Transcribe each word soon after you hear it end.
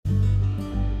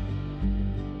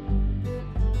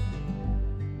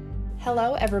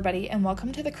Hello, everybody, and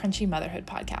welcome to the Crunchy Motherhood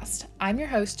Podcast. I'm your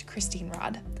host, Christine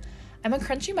Rod. I'm a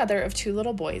crunchy mother of 2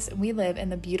 little boys, and we live in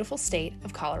the beautiful state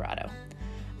of Colorado.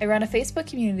 I run a Facebook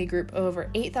community group of over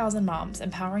 8,000 moms,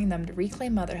 empowering them to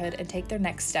reclaim motherhood and take their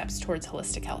next steps towards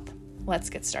holistic health.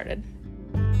 Let's get started.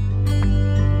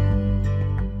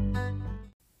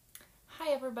 Hi,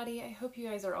 everybody. I hope you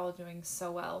guys are all doing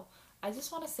so well. I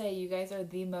just want to say you guys are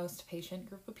the most patient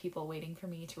group of people waiting for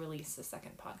me to release the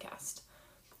second podcast.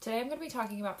 Today I'm going to be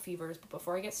talking about fevers, but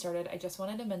before I get started, I just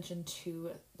wanted to mention 2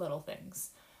 little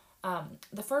things.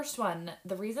 The first one,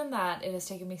 the reason that it has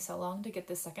taken me so long to get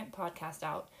this second podcast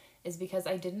out is because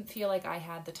I didn't feel like I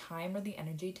had the time or the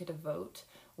energy to devote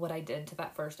what I did to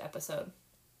that first episode.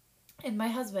 And my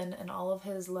husband, in all of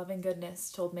his loving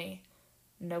goodness, told me,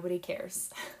 nobody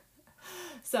cares.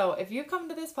 So if you come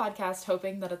to this podcast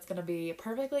hoping that it's going to be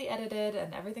perfectly edited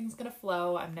and everything's going to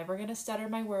flow, I'm never going to stutter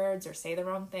my words or say the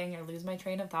wrong thing or lose my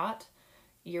train of thought,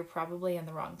 you're probably in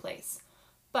the wrong place.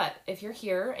 But if you're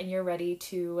here and you're ready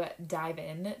to dive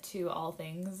in to all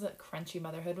things crunchy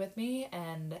motherhood with me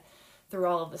and through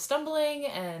all of the stumbling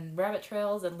and rabbit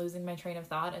trails and losing my train of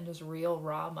thought and just real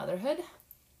raw motherhood,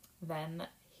 then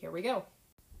here we go.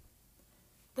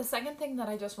 The second thing that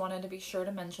I just wanted to be sure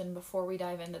to mention before we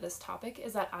dive into this topic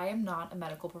is that I am not a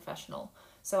medical professional.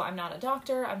 So I'm not a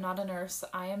doctor, I'm not a nurse,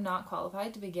 I am not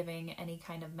qualified to be giving any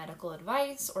kind of medical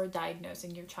advice or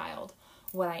diagnosing your child.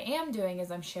 What I am doing is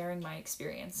I'm sharing my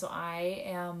experience. So I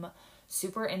am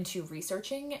super into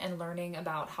researching and learning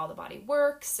about how the body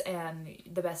works and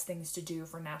the best things to do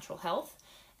for natural health.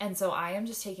 And so I am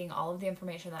just taking all of the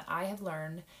information that I have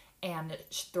learned and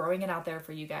throwing it out there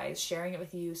for you guys, sharing it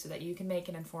with you so that you can make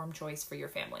an informed choice for your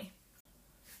family.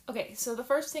 Okay, so the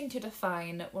first thing to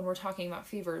define when we're talking about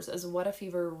fevers is what a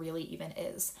fever really even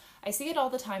is. I see it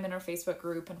all the time in our Facebook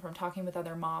group and from talking with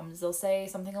other moms. They'll say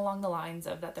something along the lines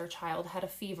of that their child had a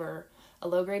fever, a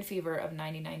low-grade fever of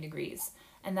 99 degrees.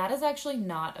 And that is actually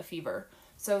not a fever.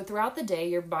 So throughout the day,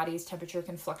 your body's temperature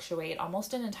can fluctuate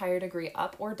almost an entire degree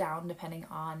up or down depending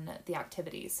on the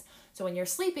activities. So when you're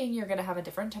sleeping, you're going to have a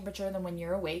different temperature than when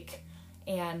you're awake.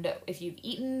 And if you've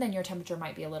eaten, then your temperature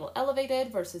might be a little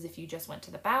elevated versus if you just went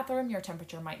to the bathroom, your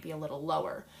temperature might be a little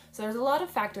lower. So there's a lot of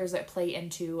factors that play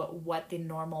into what the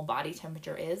normal body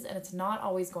temperature is, and it's not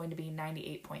always going to be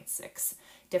 98.6.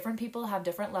 Different people have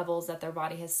different levels that their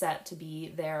body has set to be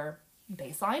their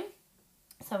baseline.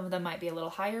 Some of them might be a little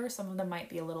higher, some of them might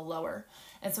be a little lower.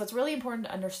 And so it's really important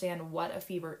to understand what a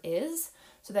fever is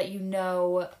so that you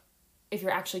know if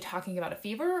you're actually talking about a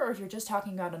fever or if you're just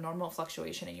talking about a normal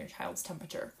fluctuation in your child's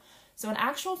temperature. So an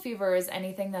actual fever is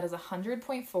anything that is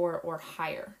 100.4 or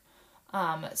higher.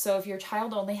 So if your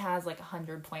child only has like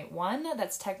 100.1,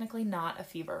 that's technically not a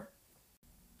fever.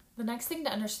 The next thing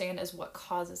to understand is what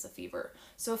causes a fever.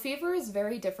 So a fever is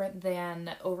very different than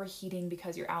overheating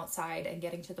because you're outside and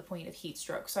getting to the point of heat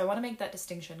stroke. So I want to make that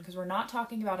distinction because we're not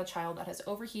talking about a child that has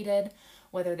overheated,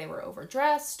 whether they were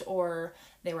overdressed or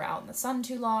they were out in the sun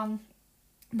too long.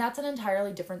 That's an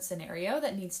entirely different scenario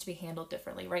that needs to be handled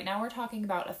differently. Right now we're talking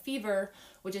about a fever,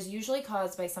 which is usually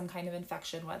caused by some kind of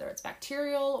infection, whether it's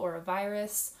bacterial or a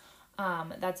virus.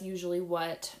 That's usually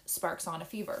what sparks on a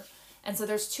fever. And so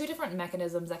there's 2 different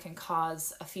mechanisms that can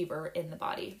cause a fever in the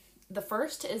body. The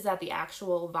first is that the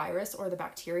actual virus or the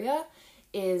bacteria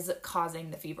is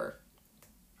causing the fever.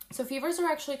 So fevers are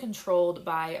actually controlled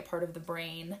by a part of the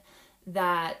brain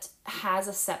that has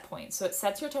a set point. So it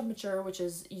sets your temperature, which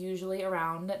is usually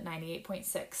around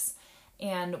 98.6.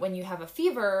 And when you have a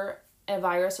fever, a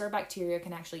virus or a bacteria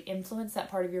can actually influence that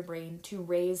part of your brain to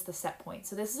raise the set point.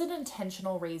 So this is an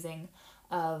intentional raising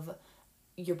of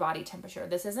your body temperature.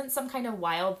 This isn't some kind of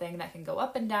wild thing that can go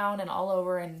up and down and all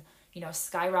over and,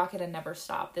 skyrocket and never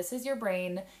stop. This is your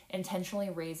brain intentionally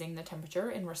raising the temperature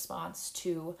in response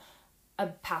to a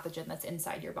pathogen that's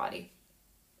inside your body.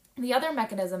 The other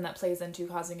mechanism that plays into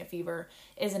causing a fever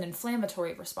is an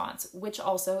inflammatory response, which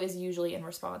also is usually in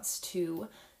response to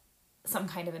some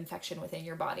kind of infection within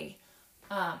your body.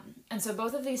 And so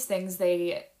both of these things,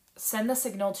 they send the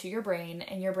signal to your brain,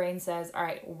 and your brain says, all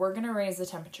right, we're going to raise the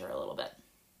temperature a little bit.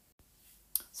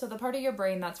 So the part of your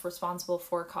brain that's responsible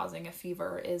for causing a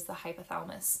fever is the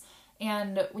hypothalamus.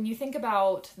 And when you think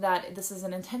about that, this is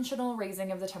an intentional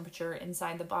raising of the temperature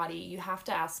inside the body, you have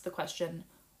to ask the question,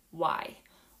 why?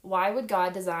 Why would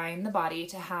God design the body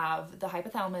to have the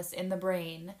hypothalamus in the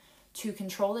brain to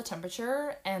control the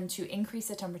temperature and to increase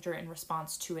the temperature in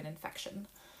response to an infection?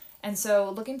 And so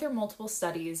looking through multiple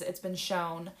studies, it's been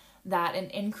shown that an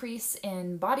increase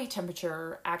in body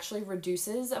temperature actually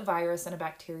reduces a virus and a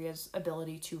bacteria's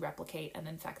ability to replicate and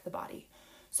infect the body.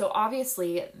 So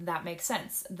obviously that makes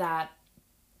sense that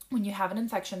when you have an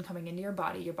infection coming into your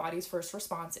body's first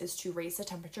response is to raise the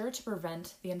temperature to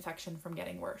prevent the infection from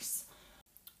getting worse.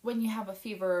 When you have a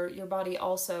fever, your body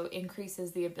also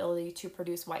increases the ability to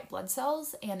produce white blood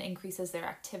cells and increases their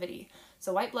activity.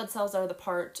 So white blood cells are the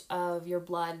part of your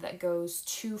blood that goes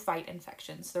to fight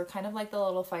infections. They're kind of like the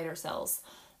little fighter cells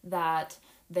that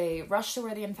they rush to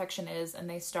where the infection is and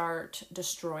they start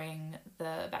destroying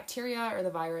the bacteria or the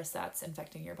virus that's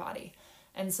infecting your body.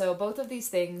 And so both of these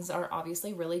things are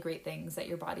obviously really great things that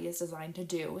your body is designed to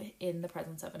do in the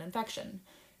presence of an infection.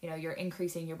 You're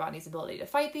increasing your body's ability to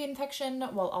fight the infection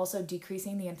while also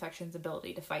decreasing the infection's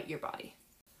ability to fight your body.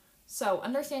 So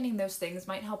understanding those things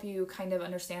might help you kind of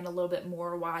understand a little bit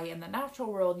more why in the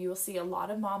natural world you will see a lot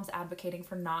of moms advocating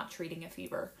for not treating a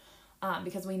fever.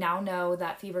 Because we now know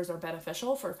that fevers are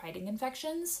beneficial for fighting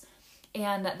infections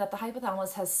and that the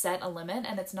hypothalamus has set a limit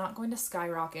and it's not going to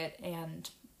skyrocket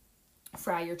and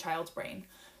fry your child's brain.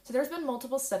 So there's been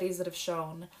multiple studies that have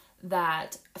shown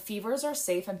that fevers are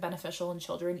safe and beneficial in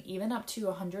children even up to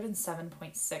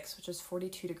 107.6, which is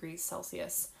 42 degrees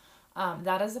Celsius.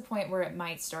 That is the point where it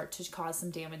might start to cause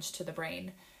some damage to the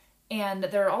brain. And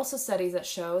there are also studies that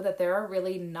show that there are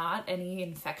really not any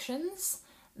infections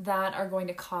that are going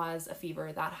to cause a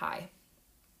fever that high.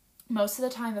 Most of the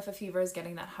time, if a fever is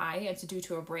getting that high, it's due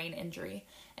to a brain injury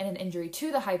and an injury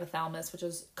to the hypothalamus, which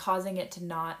is causing it to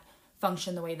not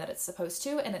function the way that it's supposed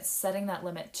to, and it's setting that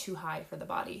limit too high for the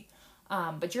body.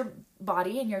 But your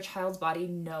body and your child's body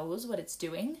knows what it's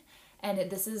doing, and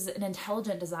this is an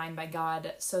intelligent design by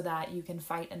God so that you can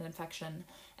fight an infection.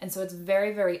 And so it's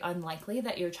very, very unlikely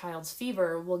that your child's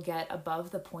fever will get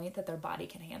above the point that their body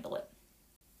can handle it.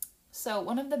 So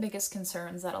one of the biggest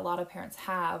concerns that a lot of parents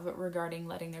have regarding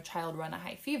letting their child run a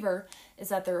high fever is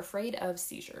that they're afraid of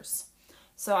seizures.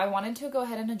 So I wanted to go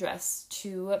ahead and address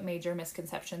two major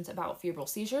misconceptions about febrile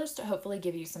seizures to hopefully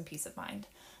give you some peace of mind.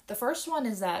 The first one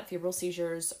is that febrile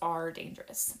seizures are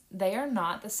dangerous. They are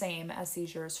not the same as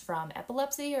seizures from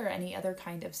epilepsy or any other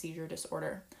kind of seizure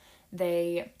disorder.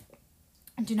 They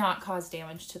do not cause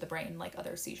damage to the brain like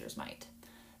other seizures might.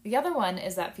 The other one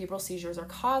is that febrile seizures are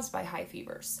caused by high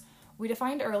fevers. We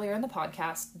defined earlier in the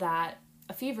podcast that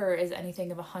a fever is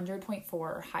anything of 100.4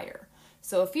 or higher.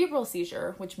 So a febrile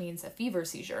seizure, which means a fever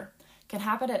seizure, can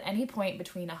happen at any point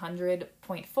between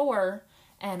 100.4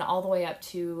 and all the way up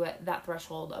to that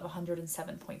threshold of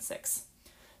 107.6.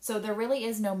 So there really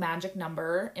is no magic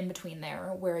number in between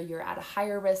there where you're at a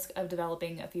higher risk of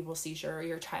developing a febrile seizure or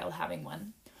your child having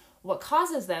one. What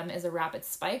causes them is a rapid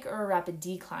spike or a rapid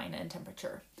decline in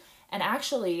temperature. And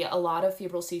actually, a lot of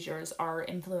febrile seizures are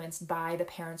influenced by the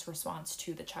parent's response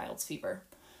to the child's fever.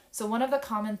 So one of the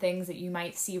common things that you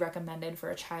might see recommended for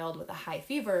a child with a high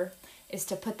fever is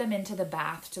to put them into the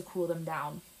bath to cool them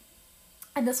down.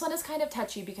 And this one is kind of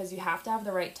touchy because you have to have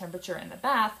the right temperature in the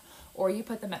bath or you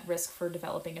put them at risk for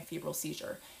developing a febrile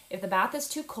seizure. If the bath is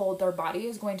too cold, their body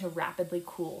is going to rapidly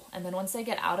cool. And then once they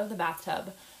get out of the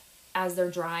bathtub, as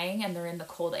they're drying and they're in the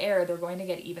cold air, they're going to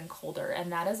get even colder. And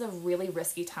that is a really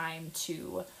risky time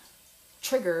to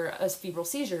trigger a febrile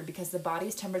seizure because the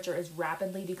body's temperature is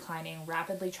rapidly declining,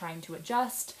 rapidly trying to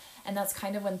adjust. And that's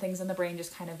kind of when things in the brain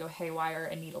just kind of go haywire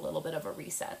and need a little bit of a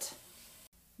reset.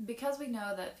 Because we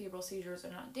know that febrile seizures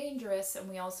are not dangerous, and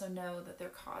we also know that they're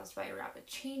caused by a rapid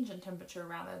change in temperature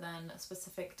rather than a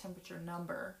specific temperature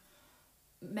number,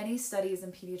 many studies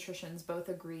and pediatricians both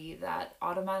agree that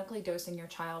automatically dosing your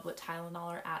child with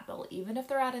Tylenol or Advil, even if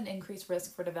they're at an increased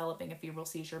risk for developing a febrile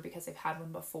seizure because they've had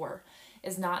one before,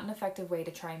 is not an effective way to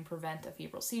try and prevent a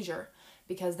febrile seizure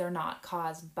because they're not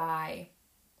caused by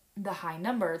the high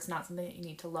number. It's not something that you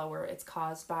need to lower. It's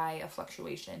caused by a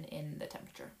fluctuation in the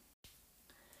temperature.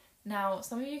 Now,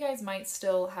 some of you guys might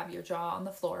still have your jaw on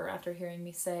the floor after hearing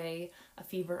me say a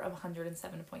fever of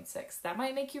 107.6. That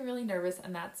might make you really nervous,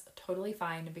 and that's totally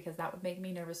fine because that would make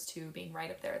me nervous too, being right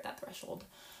up there at that threshold.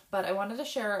 But I wanted to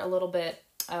share a little bit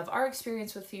of our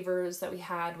experience with fevers that we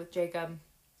had with Jacob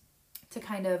to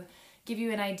kind of give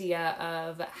you an idea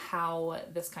of how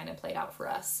this kind of played out for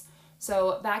us.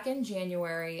 So back in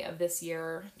January of this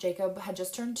year, Jacob had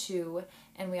just turned 2,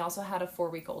 and we also had a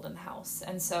 4-week-old in the house.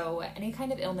 And so any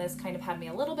kind of illness kind of had me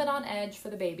a little bit on edge for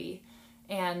the baby,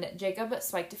 and Jacob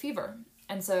spiked a fever.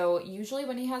 And so usually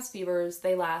when he has fevers,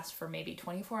 they last for maybe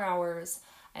 24 hours.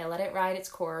 I let it ride its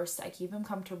course. I keep him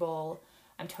comfortable.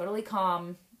 I'm totally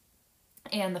calm.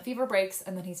 And the fever breaks,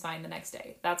 and then he's fine the next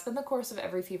day. That's been the course of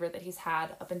every fever that he's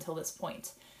had up until this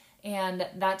point. And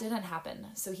that didn't happen.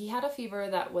 So he had a fever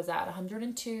that was at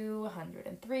 102,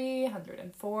 103,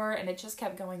 104, and it just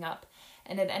kept going up.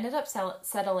 And it ended up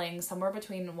settling somewhere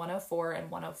between 104 and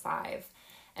 105.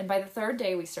 And by the third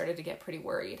day, we started to get pretty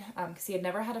worried because he had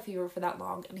never had a fever for that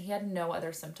long and he had no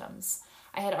other symptoms.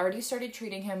 I had already started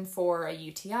treating him for a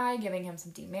UTI, giving him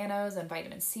some D-mannose and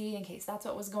vitamin C in case that's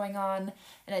what was going on,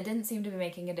 and it didn't seem to be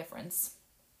making a difference.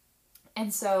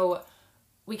 And so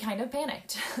we kind of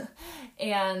panicked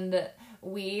and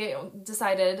we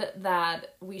decided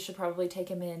that we should probably take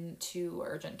him into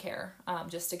urgent care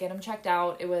just to get him checked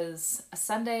out. It was a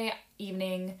Sunday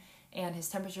evening and his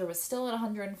temperature was still at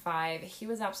 105. He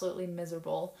was absolutely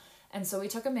miserable. And so we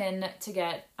took him in to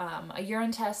get a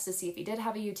urine test to see if he did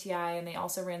have a UTI, and they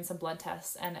also ran some blood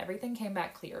tests, and everything came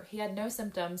back clear. He had no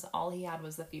symptoms. All he had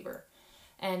was the fever.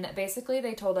 And basically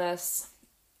they told us,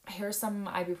 here's some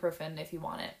ibuprofen if you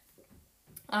want it.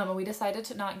 We decided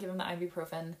to not give him the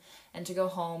ibuprofen and to go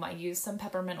home. I used some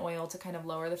peppermint oil to kind of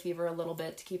lower the fever a little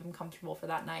bit to keep him comfortable for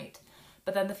that night.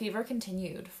 But then the fever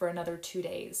continued for another 2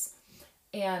 days.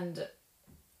 And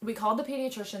we called the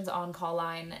pediatrician's on-call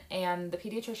line, and the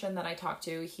pediatrician that I talked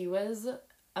to, he was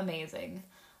amazing.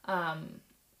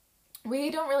 We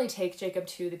don't really take Jacob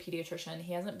to the pediatrician.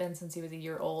 He hasn't been since he was a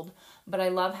year old, but I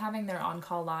love having their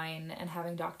on-call line and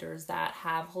having doctors that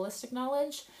have holistic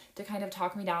knowledge to kind of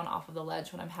talk me down off of the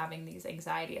ledge when I'm having these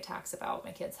anxiety attacks about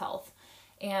my kid's health.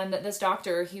 And this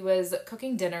doctor, he was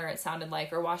cooking dinner, it sounded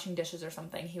like, or washing dishes or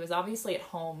something. He was obviously at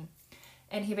home,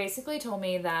 and he basically told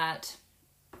me that,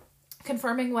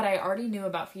 confirming what I already knew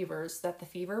about fevers, that the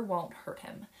fever won't hurt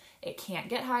him. It can't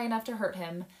get high enough to hurt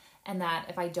him, and that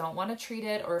if I don't want to treat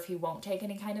it or if he won't take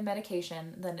any kind of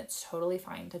medication, then it's totally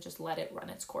fine to just let it run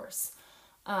its course.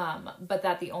 But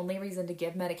that the only reason to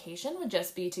give medication would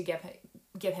just be to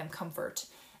give him comfort.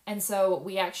 And so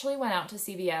we actually went out to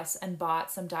CVS and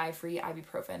bought some dye-free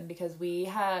ibuprofen because we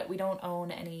don't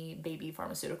own any baby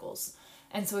pharmaceuticals.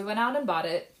 And so we went out and bought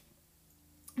it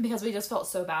because we just felt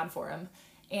so bad for him.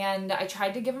 And I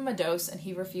tried to give him a dose and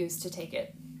he refused to take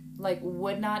it. Like,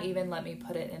 would not even let me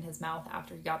put it in his mouth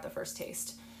after he got the first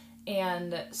taste.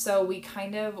 And so we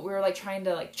were like trying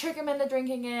to like trick him into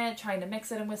drinking it, trying to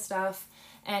mix it in with stuff.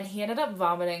 And he ended up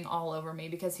vomiting all over me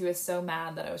because he was so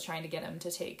mad that I was trying to get him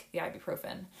to take the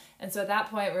ibuprofen. And so at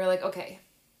that point we were like, okay,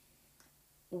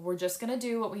 we're just going to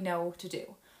do what we know to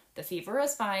do. The fever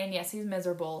is fine. Yes, he's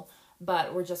miserable,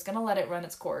 but we're just going to let it run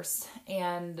its course.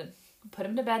 And put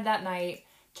him to bed that night.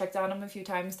 Checked on him a few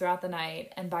times throughout the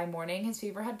night, and by morning his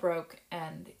fever had broke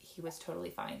and he was totally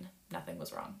fine. Nothing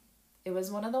was wrong. It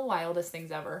was one of the wildest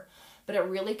things ever, but it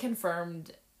really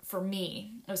confirmed for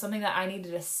me, it was something that I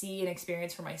needed to see and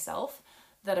experience for myself,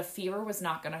 that a fever was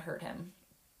not going to hurt him.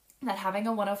 That having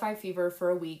a 105 fever for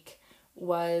a week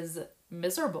was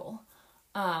miserable,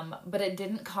 but it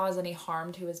didn't cause any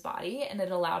harm to his body, and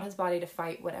it allowed his body to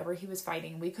fight whatever he was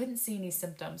fighting. We couldn't see any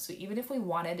symptoms, so even if we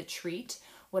wanted to treat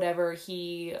whatever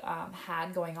he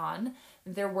had going on,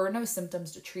 there were no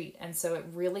symptoms to treat. And so it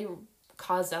really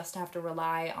caused us to have to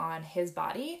rely on his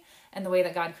body and the way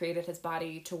that God created his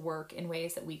body to work in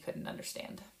ways that we couldn't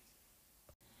understand.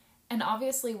 And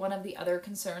obviously one of the other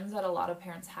concerns that a lot of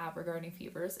parents have regarding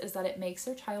fevers is that it makes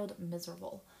their child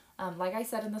miserable. Like I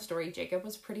said in the story, Jacob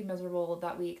was pretty miserable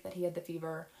that week that he had the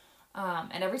fever.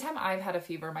 And every time I've had a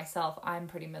fever myself, I'm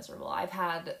pretty miserable. I've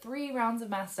had 3 rounds of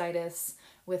mastitis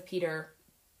with Peter.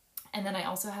 And then I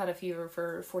also had a fever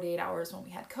for 48 hours when we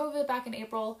had COVID back in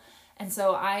April. And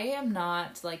so I am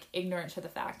not like ignorant to the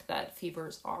fact that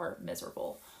fevers are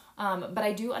miserable. But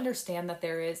I do understand that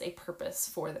there is a purpose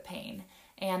for the pain.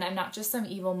 And I'm not just some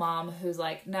evil mom who's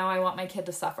like, no, I want my kid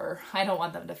to suffer. I don't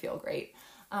want them to feel great.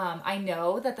 I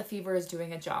know that the fever is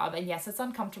doing a job. And yes, it's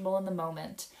uncomfortable in the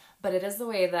moment, but it is the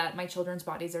way that my children's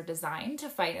bodies are designed to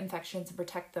fight infections and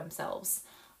protect themselves.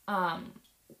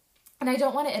 And I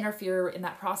don't want to interfere in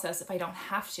that process if I don't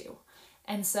have to.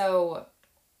 And so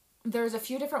there's a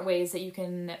few different ways that you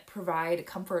can provide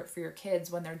comfort for your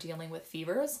kids when they're dealing with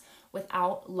fevers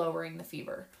without lowering the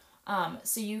fever.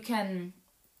 So you can,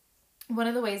 one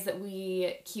of the ways that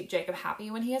we keep Jacob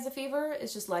happy when he has a fever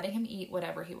is just letting him eat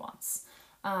whatever he wants.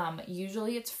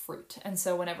 Usually it's fruit. And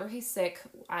so whenever he's sick,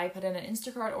 I put in an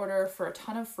Instacart order for a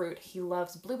ton of fruit. He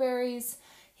loves blueberries.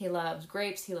 He loves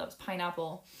grapes. He loves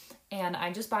pineapple. And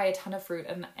I just buy a ton of fruit,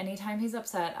 and anytime he's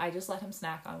upset, I just let him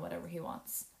snack on whatever he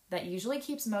wants. That usually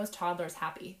keeps most toddlers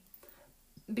happy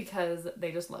because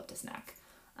they just love to snack.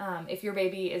 If your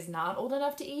baby is not old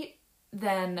enough to eat,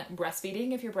 then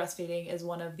breastfeeding, if you're breastfeeding, is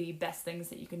one of the best things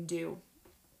that you can do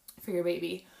for your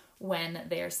baby when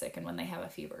they are sick and when they have a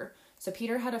fever. So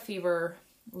Peter had a fever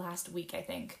last week, I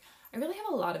think. I really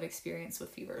have a lot of experience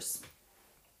with fevers.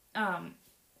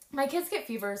 My kids get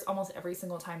fevers almost every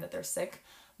single time that they're sick.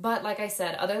 But like I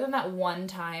said, other than that one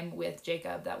time with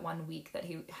Jacob, that 1 week that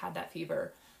he had that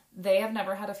fever, they have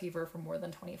never had a fever for more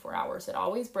than 24 hours. It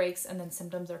always breaks and then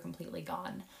symptoms are completely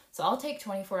gone. So I'll take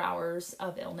 24 hours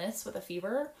of illness with a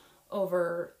fever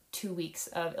over 2 weeks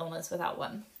of illness without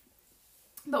one.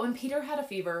 But when Peter had a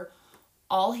fever,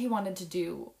 all he wanted to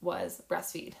do was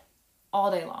breastfeed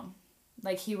all day long.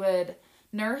 Like, he would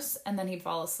nurse and then he'd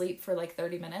fall asleep for like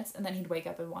 30 minutes and then he'd wake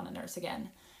up and want to nurse again.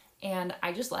 And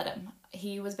I just let him.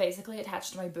 He was basically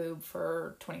attached to my boob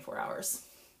for 24 hours.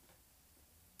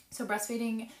 So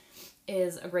breastfeeding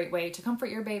is a great way to comfort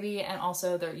your baby, and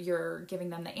also you're giving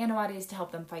them the antibodies to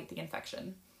help them fight the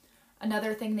infection.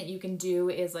 Another thing that you can do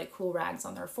is like cool rags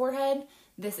on their forehead.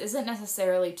 This isn't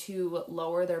necessarily to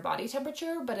lower their body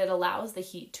temperature, but it allows the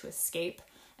heat to escape,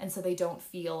 and so they don't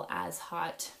feel as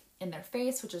hot in their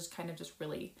face, which is kind of just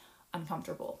really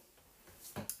uncomfortable.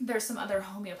 There's some other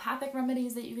homeopathic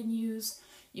remedies that you can use.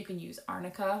 You can use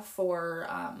arnica for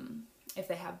if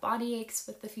they have body aches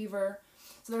with the fever.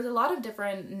 So there's a lot of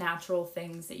different natural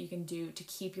things that you can do to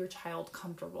keep your child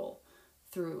comfortable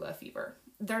through a fever.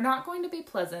 They're not going to be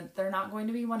pleasant. They're not going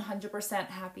to be 100%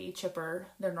 happy, chipper,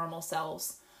 their normal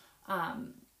selves.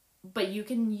 But you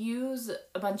can use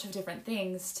a bunch of different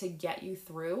things to get you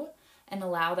through and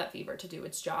allow that fever to do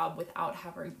its job without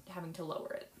having to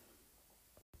lower it.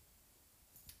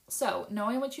 So,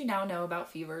 knowing what you now know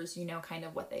about fevers, you know kind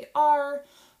of what they are,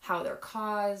 how they're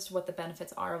caused, what the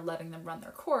benefits are of letting them run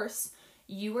their course.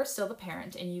 You are still the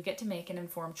parent and you get to make an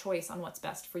informed choice on what's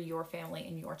best for your family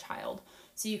and your child.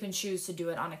 So you can choose to do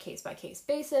it on a case-by-case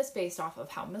basis based off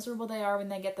of how miserable they are when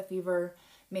they get the fever.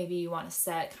 Maybe you want to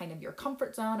set kind of your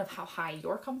comfort zone of how high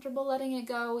you're comfortable letting it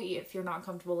go, if you're not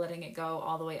comfortable letting it go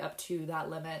all the way up to that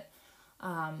limit.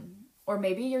 Or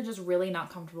maybe you're just really not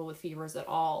comfortable with fevers at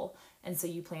all, and so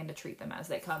you plan to treat them as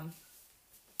they come.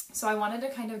 So I wanted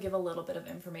to kind of give a little bit of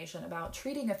information about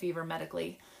treating a fever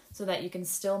medically so that you can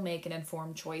still make an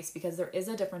informed choice, because there is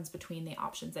a difference between the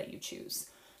options that you choose.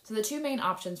 So the two main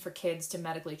options for kids to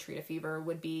medically treat a fever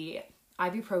would be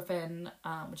ibuprofen,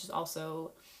 which is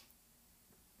also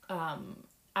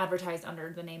advertised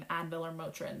under the name Advil or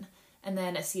Motrin, and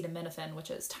then acetaminophen,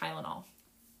 which is Tylenol.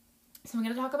 So I'm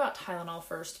going to talk about Tylenol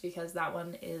first because that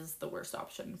one is the worst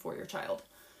option for your child.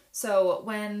 So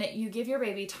when you give your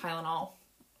baby Tylenol,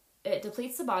 it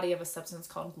depletes the body of a substance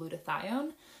called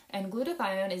glutathione, and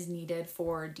glutathione is needed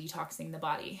for detoxing the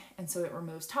body. And so it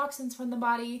removes toxins from the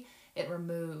body, it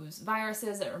removes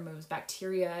viruses, it removes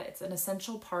bacteria. It's an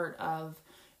essential part of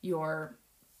your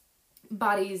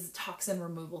body's toxin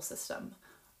removal system.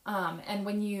 And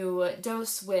when you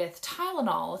dose with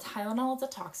Tylenol, Tylenol is a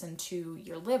toxin to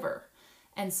your liver.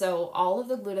 And so all of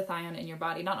the glutathione in your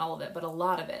body, not all of it, but a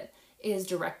lot of it, is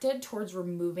directed towards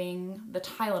removing the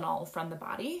Tylenol from the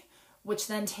body, which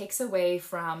then takes away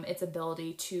from its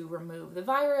ability to remove the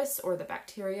virus or the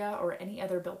bacteria or any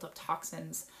other built-up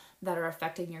toxins that are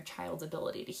affecting your child's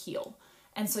ability to heal.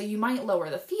 And so you might lower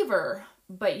the fever,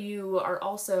 but you are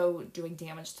also doing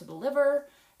damage to the liver,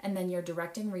 and then you're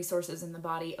directing resources in the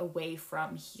body away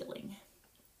from healing.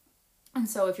 And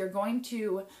so if you're going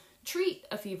to treat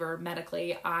a fever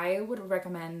medically, I would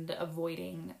recommend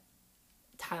avoiding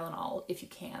Tylenol if you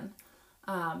can,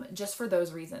 just for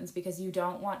those reasons, because you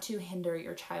don't want to hinder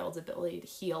your child's ability to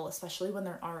heal, especially when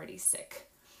they're already sick.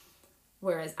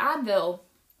 Whereas Advil,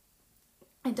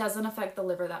 it doesn't affect the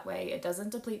liver that way. It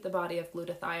doesn't deplete the body of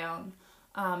glutathione.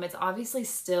 It's obviously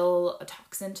still a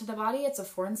toxin to the body. It's a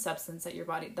foreign substance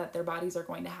that their bodies are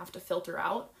going to have to filter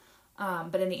out.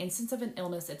 But in the instance of an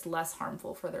illness, it's less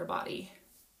harmful for their body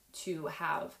to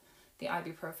have the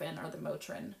ibuprofen or the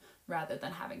Motrin rather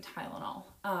than having Tylenol.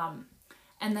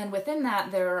 And then within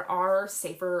that, there are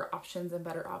safer options and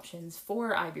better options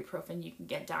for ibuprofen. You can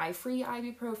get dye-free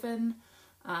ibuprofen.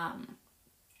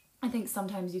 I think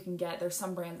sometimes there's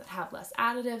some brands that have less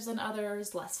additives than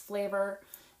others, less flavor.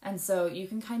 And so you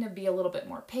can kind of be a little bit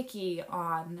more picky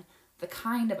on the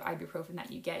kind of ibuprofen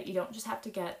that you get. You don't just have to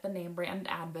get the name brand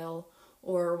Advil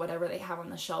or whatever they have on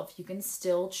the shelf. You can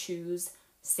still choose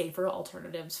safer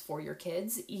alternatives for your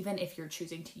kids, even if you're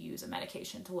choosing to use a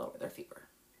medication to lower their fever.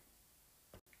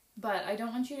 But I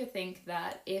don't want you to think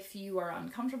that if you are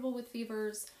uncomfortable with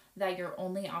fevers, that your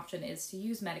only option is to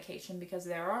use medication, because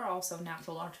there are also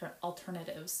natural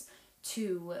alternatives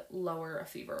to lower a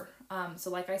fever.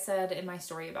 So like I said in my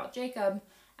story about Jacob,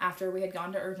 after we had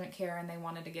gone to urgent care and they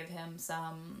wanted to give him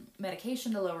some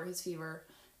medication to lower his fever,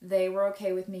 they were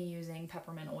okay with me using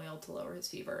peppermint oil to lower his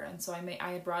fever. And so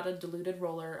I had brought a diluted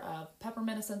roller of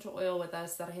peppermint essential oil with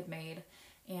us that I had made,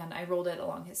 and I rolled it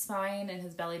along his spine and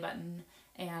his belly button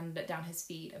and down his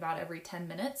feet about every 10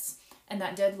 minutes. And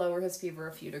that did lower his fever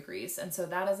a few degrees. And so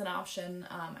that is an option.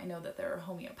 I know that there are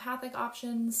homeopathic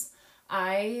options.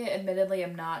 I admittedly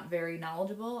am not very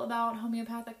knowledgeable about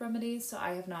homeopathic remedies, so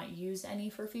I have not used any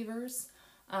for fevers.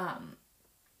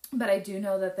 But I do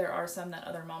know that there are some that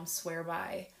other moms swear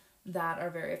by that are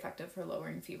very effective for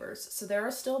lowering fevers. So there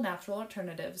are still natural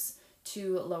alternatives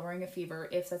to lowering a fever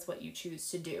if that's what you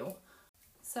choose to do.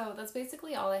 So that's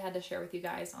basically all I had to share with you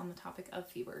guys on the topic of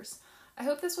fevers. I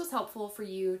hope this was helpful for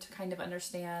you to kind of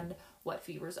understand what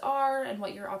fevers are and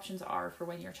what your options are for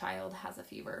when your child has a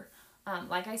fever.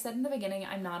 Like I said in the beginning,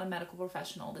 I'm not a medical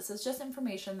professional. This is just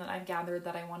information that I've gathered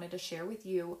that I wanted to share with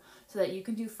you so that you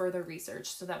can do further research,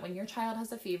 so that when your child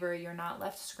has a fever, you're not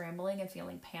left scrambling and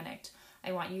feeling panicked.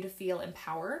 I want you to feel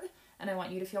empowered, and I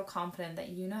want you to feel confident that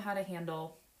you know how to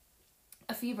handle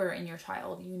a fever in your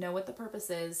child. You know what the purpose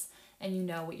is, and you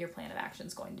know what your plan of action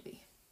is going to be.